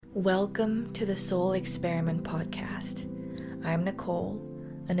Welcome to the Soul Experiment Podcast. I'm Nicole,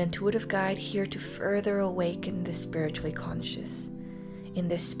 an intuitive guide here to further awaken the spiritually conscious. In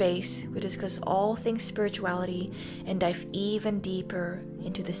this space, we discuss all things spirituality and dive even deeper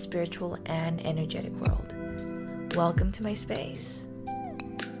into the spiritual and energetic world. Welcome to my space.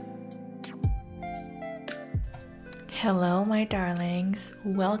 Hello, my darlings.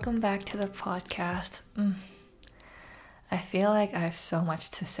 Welcome back to the podcast. I feel like I have so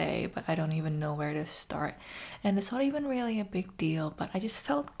much to say, but I don't even know where to start. And it's not even really a big deal, but I just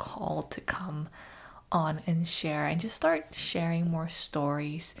felt called to come on and share and just start sharing more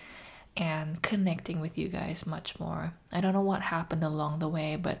stories and connecting with you guys much more. I don't know what happened along the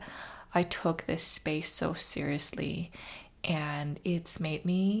way, but I took this space so seriously, and it's made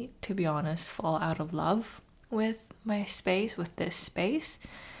me, to be honest, fall out of love with my space, with this space.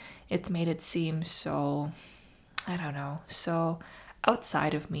 It's made it seem so, so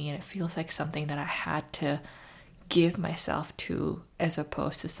outside of me, and it feels like something that I had to give myself to, as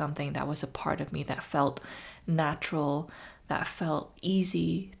opposed to something that was a part of me that felt natural, that felt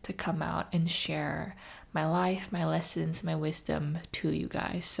easy to come out and share my life, my lessons, my wisdom to you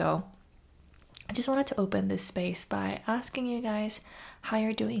guys. So I just wanted to open this space by asking you guys how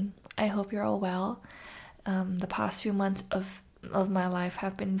you're doing. I hope you're all well. The past few months of my life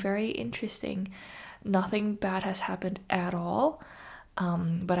have been very interesting. Nothing bad has happened at all,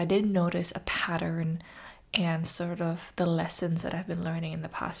 but I did notice a pattern and sort of the lessons that I've been learning in the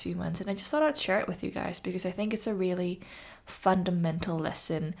past few months, and I just thought I'd share it with you guys because I think it's a really fundamental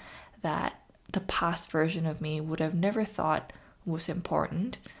lesson that the past version of me would have never thought was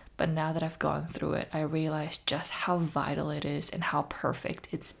important, but now that I've gone through it, I realize just how vital it is and how perfect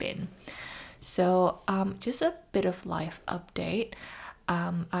it's been. So just a bit of life update.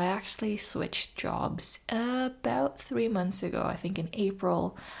 I actually switched jobs about 3 months ago. I think in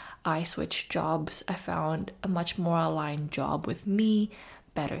April, I switched jobs. I found a much more aligned job with me,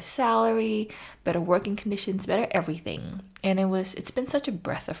 better salary, better working conditions, better everything. And it's been such a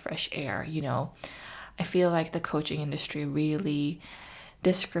breath of fresh air, you know. I feel like the coaching industry really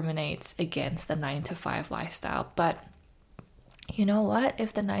discriminates against the 9-to-5 lifestyle. But you know what?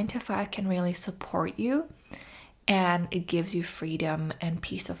 If the 9-to-5 can really support you, and it gives you freedom and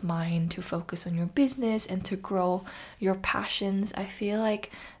peace of mind to focus on your business and to grow your passions, I feel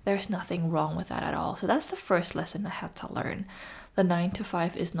like there's nothing wrong with that at all. So that's the first lesson I had to learn. The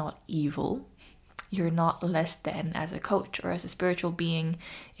 9-to-5 is not evil. You're not less than as a coach or as a spiritual being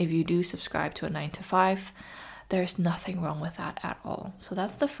if you do subscribe to a 9-to-5. There's nothing wrong with that at all. So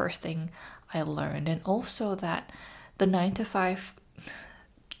that's the first thing I learned. And also that the 9-to-5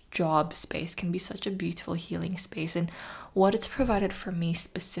 job space can be such a beautiful healing space, and what it's provided for me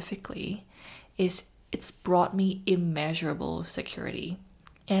specifically is it's brought me immeasurable security.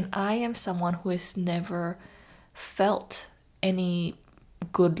 And I am someone who has never felt any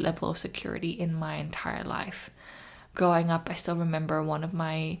good level of security in my entire life. Growing up, I still remember one of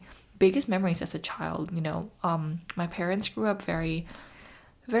my biggest memories as a child. My parents grew up very,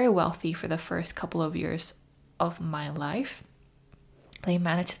 very wealthy for the first couple of years of my life. They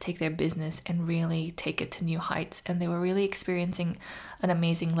managed to take their business and really take it to new heights, and they were really experiencing an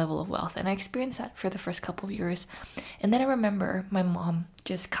amazing level of wealth. And I experienced that for the first couple of years. And then I remember my mom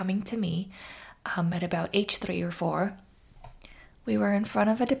just coming to me at about age 3 or 4. We were in front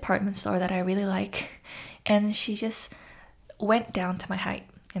of a department store that I really like, and she just went down to my height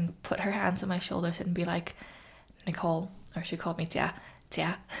and put her hands on my shoulders and be like, Nicole, or she called me Tia.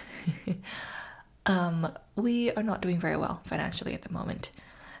 We are not doing very well financially at the moment.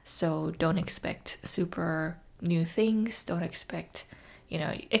 So don't expect super new things. Don't expect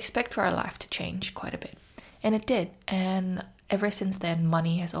for our life to change quite a bit. And it did. And ever since then,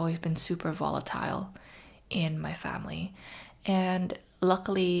 money has always been super volatile in my family. And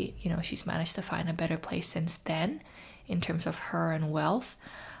luckily, she's managed to find a better place since then in terms of her and wealth.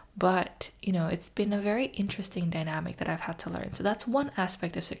 But, it's been a very interesting dynamic that I've had to learn. So that's one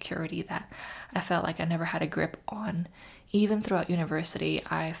aspect of security that I felt like I never had a grip on. Even throughout university,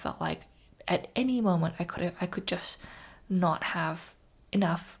 I felt like at any moment I could just not have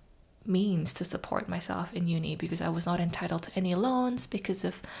enough means to support myself in uni because I was not entitled to any loans because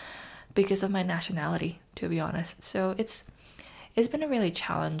of my nationality, to be honest. So it's been a really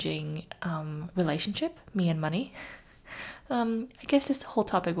challenging relationship, me and money. I guess this whole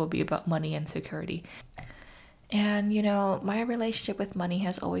topic will be about money and security. And, my relationship with money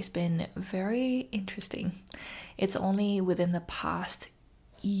has always been very interesting. It's only within the past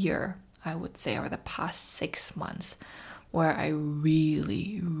year, I would say, or the past 6 months, where I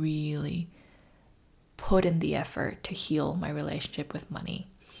really, really put in the effort to heal my relationship with money.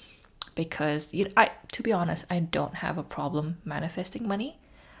 because to be honest, I don't have a problem manifesting money.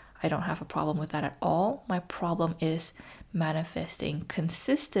 I don't have a problem with that at all. My problem is manifesting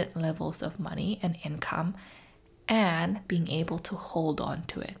consistent levels of money and income and being able to hold on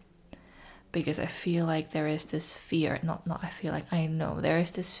to it. Because I feel like there is this fear, I know there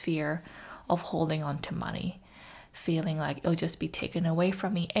is this fear of holding on to money, feeling like it'll just be taken away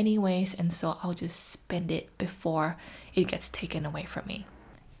from me anyways, and so I'll just spend it before it gets taken away from me.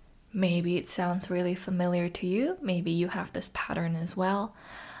 Maybe it sounds really familiar to you. Maybe you have this pattern as well.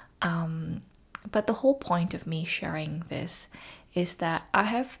 But the whole point of me sharing this is that I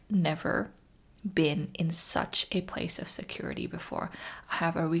have never been in such a place of security before. I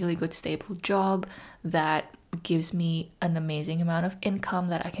have a really good stable job that gives me an amazing amount of income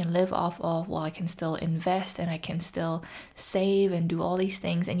that I can live off of, while I can still invest and I can still save and do all these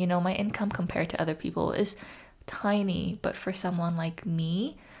things. And my income compared to other people is tiny, but for someone like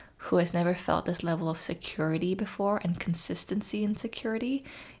me who has never felt this level of security before and consistency in security,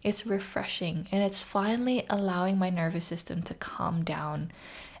 it's refreshing, and it's finally allowing my nervous system to calm down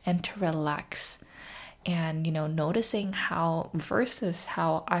and to relax. And noticing how versus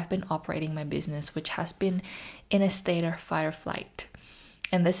how I've been operating my business, which has been in a state of fight or flight.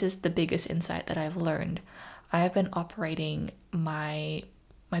 And this is the biggest insight that I've learned. I have been operating my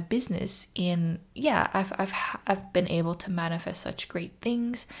business in, I've been able to manifest such great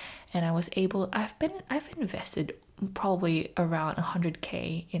things, and I've invested probably around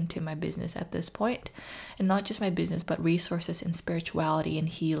 100K into my business at this point. And not just my business, but resources in spirituality and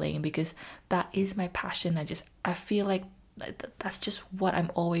healing, because that is my passion. I feel like that's just what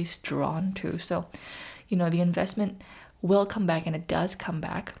I'm always drawn to. So, the investment will come back, and it does come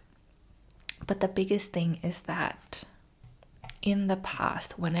back. But the biggest thing is that in the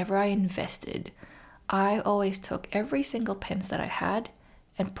past, whenever I invested, I always took every single pence that I had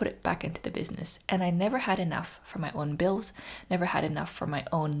and put it back into the business. And I never had enough for my own bills, never had enough for my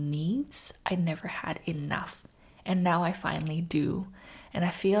own needs. I never had enough. And now I finally do. And I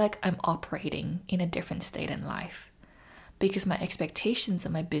feel like I'm operating in a different state in life because my expectations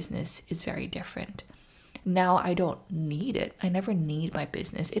of my business is very different. Now I don't need it. I never need my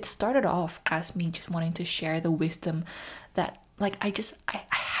business. It started off as me just wanting to share the wisdom that I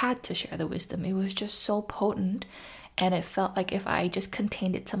had to share the wisdom. It was just so potent. And it felt like if I just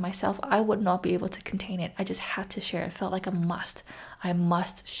contained it to myself, I would not be able to contain it. I just had to share. It felt like a must. I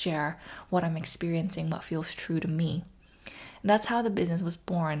must share what I'm experiencing, what feels true to me. And that's how the business was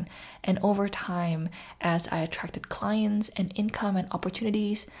born. And over time, as I attracted clients and income and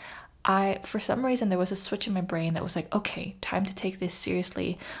opportunities, for some reason, there was a switch in my brain that was like, okay, time to take this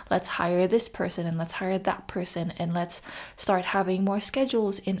seriously. Let's hire this person and let's hire that person. And let's start having more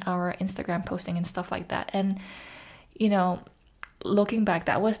schedules in our Instagram posting and stuff like that. And looking back,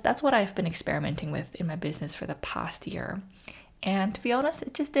 that's what I've been experimenting with in my business for the past year. And to be honest,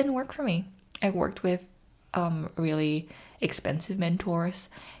 it just didn't work for me. I worked with really expensive mentors,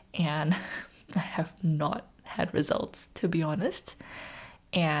 and I have not had results, to be honest.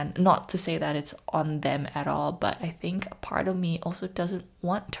 And not to say that it's on them at all, but I think a part of me also doesn't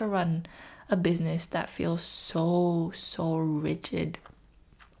want to run a business that feels so rigid.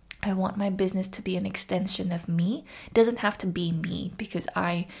 I want my business to be an extension of me. It doesn't have to be me, because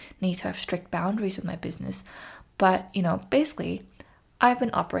I need to have strict boundaries with my business. But, basically, I've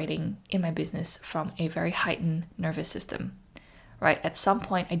been operating in my business from a very heightened nervous system, right? At some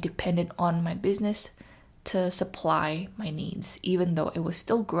point, I depended on my business to supply my needs. Even though it was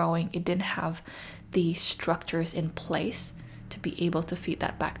still growing, it didn't have the structures in place to be able to feed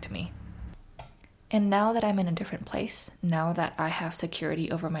that back to me. And now that I'm in a different place, now that I have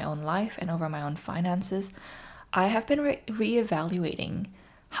security over my own life and over my own finances, I have been reevaluating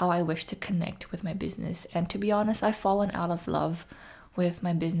how I wish to connect with my business. And to be honest, I've fallen out of love with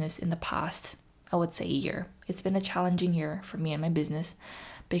my business in the past, I would say, year. It's been a challenging year for me and my business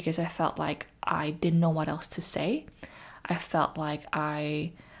because I felt like I didn't know what else to say. I felt like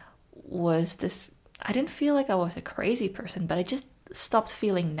I didn't feel like I was a crazy person, but it just stopped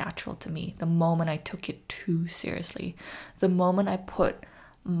feeling natural to me the moment I took it too seriously. The moment I put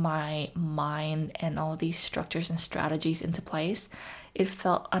my mind and all these structures and strategies into place, it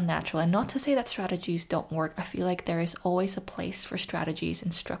felt unnatural. And not to say that strategies don't work. I feel like there is always a place for strategies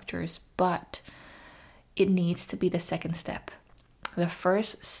and structures, but it needs to be the second step. The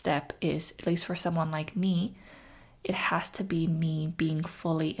first step is, at least for someone like me, it has to be me being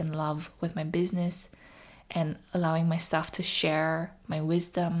fully in love with my business and allowing myself to share my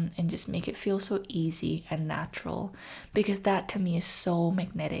wisdom and just make it feel so easy and natural, because that to me is so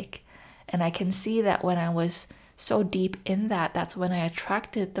magnetic. And I can see that when I was so deep in that, that's when I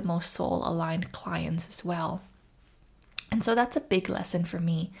attracted the most soul aligned clients as well. And so that's a big lesson for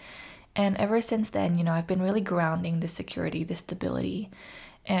me. And ever since then, I've been really grounding this security, this stability,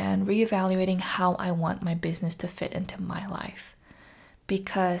 and reevaluating how I want my business to fit into my life.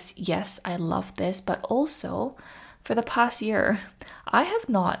 Because yes, I love this, but also for the past year, I have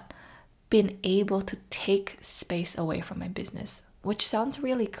not been able to take space away from my business, which sounds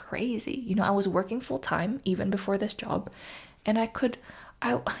really crazy. I was working full time even before this job, and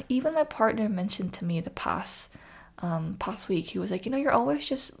even my partner mentioned to me the past week, he was like, you're always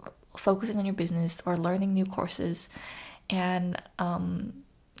just focusing on your business or learning new courses. And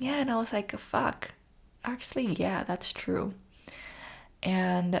and I was like, fuck, actually, yeah, that's true.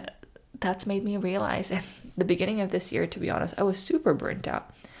 And that's made me realize at the beginning of this year, to be honest, I was super burnt out.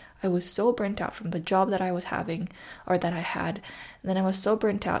 I was so burnt out from the job that I was having or that I had. And then I was so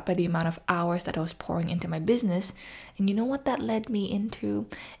burnt out by the amount of hours that I was pouring into my business. And you know what that led me into?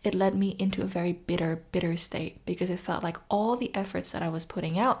 It led me into a very bitter state, because it felt like all the efforts that I was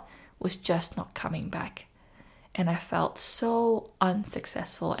putting out was just not coming back. And I felt so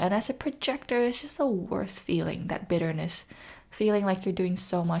unsuccessful. And as a projector, it's just the worst feeling, that bitterness, feeling like you're doing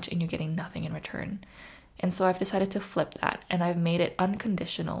so much and you're getting nothing in return. And so I've decided to flip that, and I've made it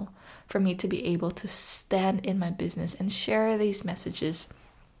unconditional for me to be able to stand in my business and share these messages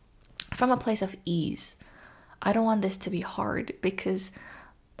from a place of ease. I don't want this to be hard, because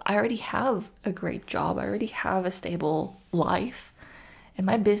I already have a great job. I already have a stable life, and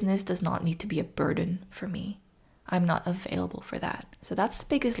my business does not need to be a burden for me. I'm not available for that. So that's the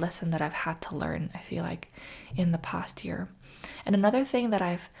biggest lesson that I've had to learn, I feel like, in the past year. And another thing that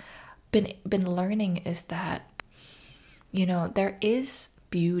I've been learning is that, there is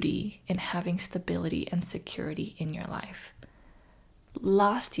beauty in having stability and security in your life.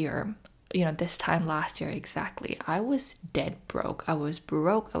 Last year, this time last year exactly, I was dead broke. I was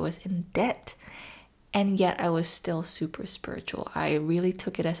in debt, and yet I was still super spiritual. I really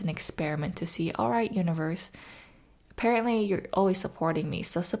took it as an experiment to see, all right, universe, apparently you're always supporting me,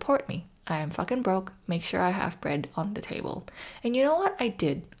 so support me. I am fucking broke. Make sure I have bread on the table. And you know what? I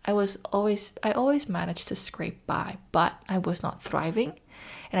did. I always managed to scrape by, but I was not thriving,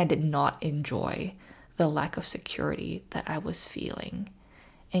 and I did not enjoy the lack of security that I was feeling.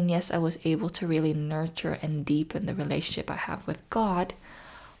 And yes, I was able to really nurture and deepen the relationship I have with God,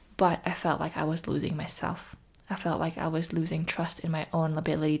 but I felt like I was losing myself. I felt like I was losing trust in my own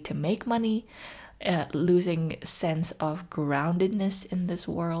ability to make money, losing sense of groundedness in this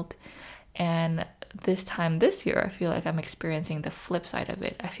world. And this year, I feel like I'm experiencing the flip side of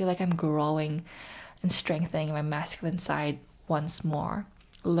it. I feel like I'm growing and strengthening my masculine side once more,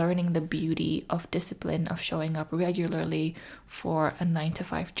 learning the beauty of discipline, of showing up regularly for a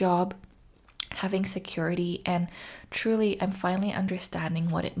 9-to-5 job, having security, and truly I'm finally understanding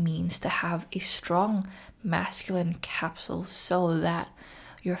what it means to have a strong masculine capsule, so that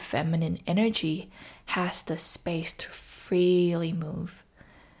your feminine energy has the space to freely move.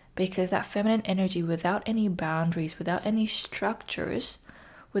 Because that feminine energy, without any boundaries, without any structures,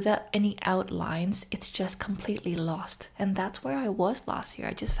 without any outlines, it's just completely lost. And that's where I was last year.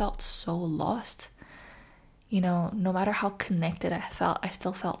 I just felt so lost. No matter how connected I felt, I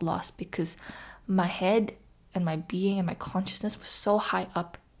still felt lost, because my head and my being and my consciousness was so high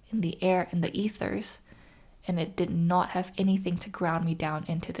up in the air, in the ethers, and it did not have anything to ground me down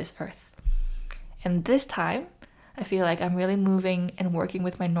into this earth. And this time, I feel like I'm really moving and working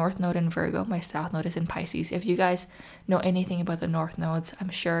with my North Node in Virgo. My South Node is in Pisces. If you guys know anything about the North Nodes, I'm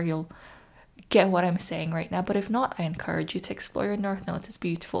sure you'll get what I'm saying right now. But if not, I encourage you to explore your North Nodes. It's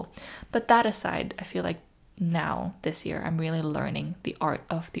beautiful. But that aside, I feel like now, this year, I'm really learning the art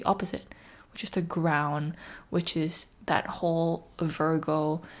of the opposite, which is to ground, which is that whole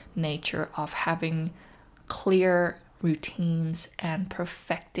Virgo nature of having clear routines and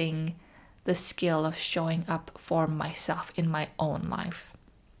perfecting the skill of showing up for myself in my own life.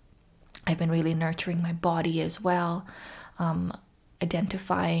 I've been really nurturing my body as well,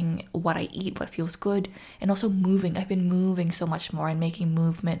 identifying what I eat, what feels good, and also moving. I've been moving so much more and making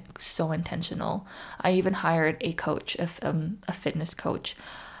movement so intentional. I even hired a coach, a fitness coach,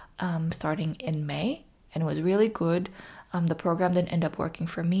 starting in May, and it was really good. The program didn't end up working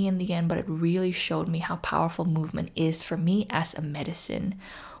for me in the end, but it really showed me how powerful movement is for me as a medicine,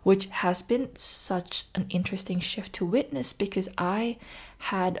 which has been such an interesting shift to witness, because I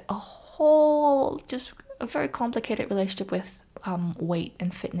had just a very complicated relationship with weight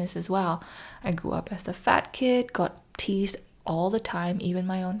and fitness as well. I grew up as the fat kid, got teased all the time, even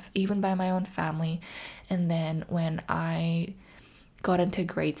by my own family. And then when I got into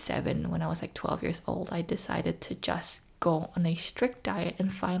grade 7, when I was like 12 years old, I decided to just go on a strict diet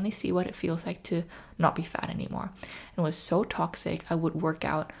and finally see what it feels like to not be fat anymore. It was so toxic. I would work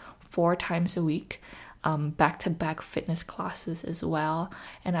out 4 times a week, back-to-back fitness classes as well,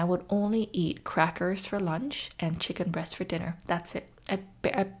 and I would only eat crackers for lunch and chicken breast for dinner. That's it.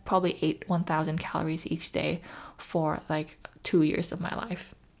 I probably ate 1,000 calories each day for like 2 years of my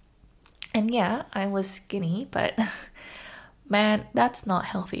life. And yeah, I was skinny, but man, that's not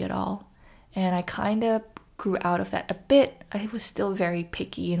healthy at all. And I kind of grew out of that a bit. I was still very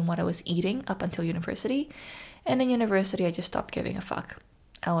picky in what I was eating up until university. And in university, I just stopped giving a fuck.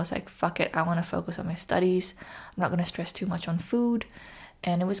 I was like, fuck it, I want to focus on my studies. I'm not going to stress too much on food.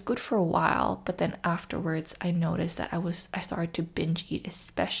 And it was good for a while, but then afterwards I noticed that I started to binge eat,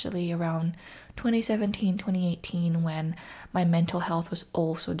 especially around 2017, 2018, when my mental health was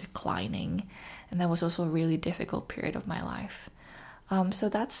also declining. And that was also a really difficult period of my life. So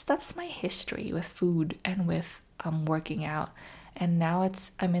that's my history with food and with working out. And now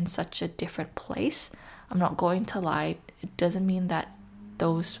I'm in such a different place. I'm not going to lie. It doesn't mean that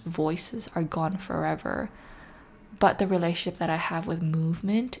those voices are gone forever. But the relationship that I have with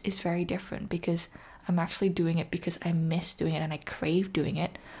movement is very different, because I'm actually doing it because I miss doing it and I crave doing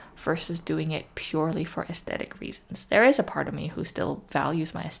it, versus doing it purely for aesthetic reasons. There is a part of me who still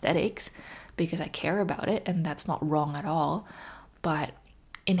values my aesthetics because I care about it, and that's not wrong at all. But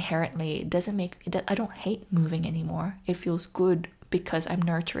inherently, I don't hate moving anymore. It feels good because I'm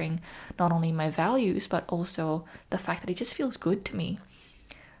nurturing not only my values, but also the fact that it just feels good to me.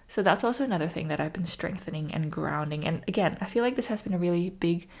 So that's also another thing that I've been strengthening and grounding. And again, I feel like this has been a really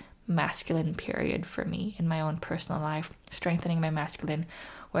big masculine period for me in my own personal life, strengthening my masculine,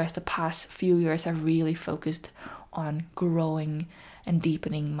 whereas the past few years I've really focused on growing and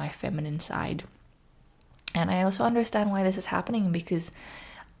deepening my feminine side. And I also understand why this is happening, because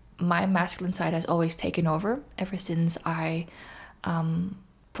my masculine side has always taken over ever since I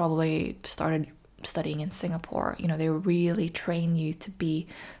probably started studying in Singapore. You know, they really train you to be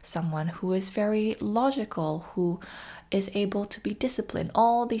someone who is very logical, who is able to be disciplined.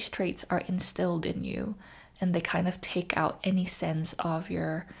 All these traits are instilled in you, and they kind of take out any sense of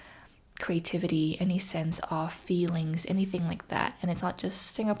your creativity, any sense of feelings, anything like that. And it's not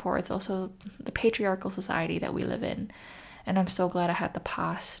just Singapore, it's also the patriarchal society that we live in. And I'm so glad I had the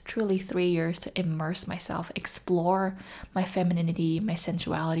past truly 3 years to immerse myself, explore my femininity, my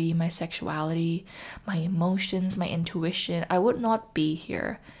sensuality, my sexuality, my emotions, my intuition. I would not be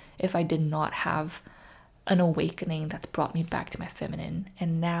here if I did not have an awakening that's brought me back to my feminine.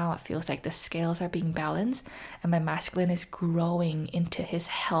 And now it feels like the scales are being balanced and my masculine is growing into his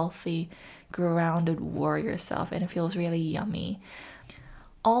healthy, grounded warrior self. And it feels really yummy.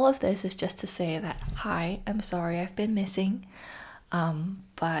 All of this is just to say that, hi, I'm sorry I've been missing,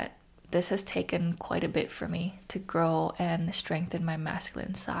 but this has taken quite a bit for me to grow and strengthen my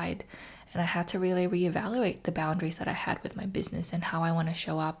masculine side. And I had to really reevaluate the boundaries that I had with my business and how I want to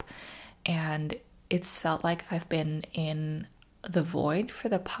show up. And it's felt like I've been in the void for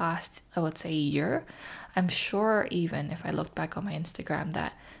the past, I would say, year. I'm sure even if I looked back on my Instagram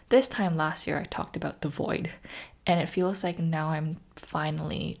that this time last year I talked about the void. And it feels like now I'm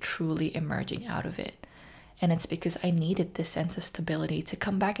finally truly emerging out of it. And it's because I needed this sense of stability to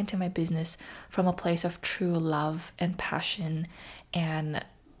come back into my business from a place of true love and passion and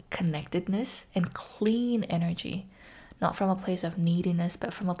connectedness and clean energy. Not from a place of neediness,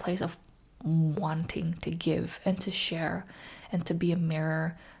 but from a place of wanting to give and to share and to be a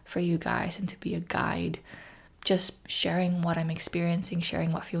mirror for you guys and to be a guide. Just sharing what I'm experiencing,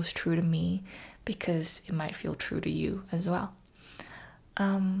 sharing what feels true to me, because it might feel true to you as well.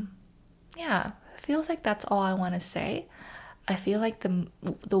 Yeah, it feels like that's all I want to say. I feel like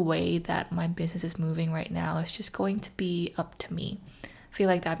the way that my business is moving right now is just going to be up to me. I feel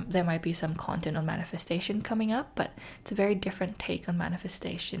like that there might be some content on manifestation coming up, but it's a very different take on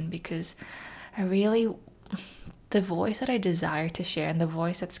manifestation, because the voice that I desire to share and the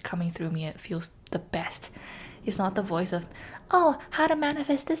voice that's coming through me, it feels the best. It's not the voice of, oh, how to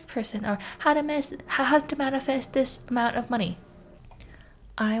manifest this person, or how to manifest this amount of money.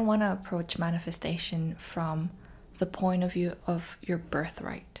 I want to approach manifestation from the point of view of your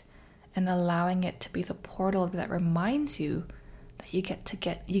birthright, and allowing it to be the portal that reminds you that you get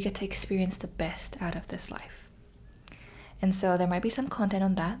to experience the best out of this life. And so there might be some content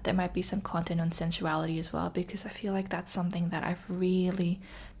on that. There might be some content on sensuality as well, because I feel like that's something that I've really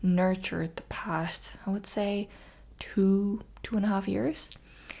nurtured the past, I would say, 2.5 years.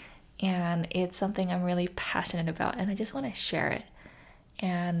 And it's something I'm really passionate about, and I just want to share it.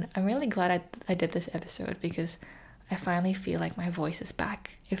 And I'm really glad I did this episode, because I finally feel like my voice is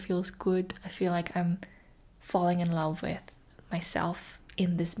back. It feels good. I feel like I'm falling in love with myself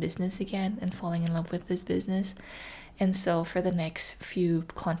in this business again and falling in love with this business. And so for the next few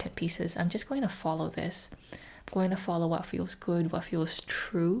content pieces, I'm just going to follow this. I'm going to follow what feels good, what feels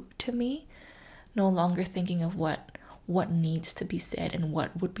true to me. No longer thinking of what needs to be said and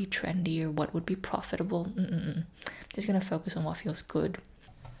what would be trendy or what would be profitable. Just going to focus on what feels good.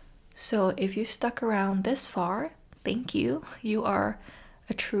 So if you stuck around this far, thank you. You are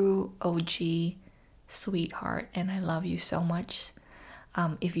a true OG sweetheart, and I love you so much.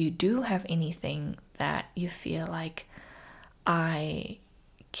 If you do have anything that you feel like I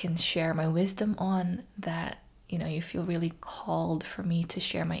can share my wisdom on, that you feel really called for me to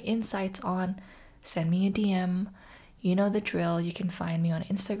share my insights on, send me a DM. You know the drill. You can find me on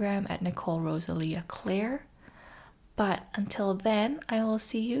Instagram at Nicole Rosalia Claire. But until then, I will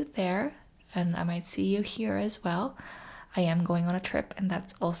see you there, and I might see you here as well. I am going on a trip, and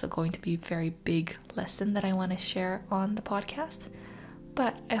that's also going to be a very big lesson that I want to share on the podcast.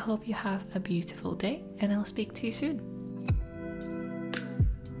 But I hope you have a beautiful day, and I'll speak to you soon.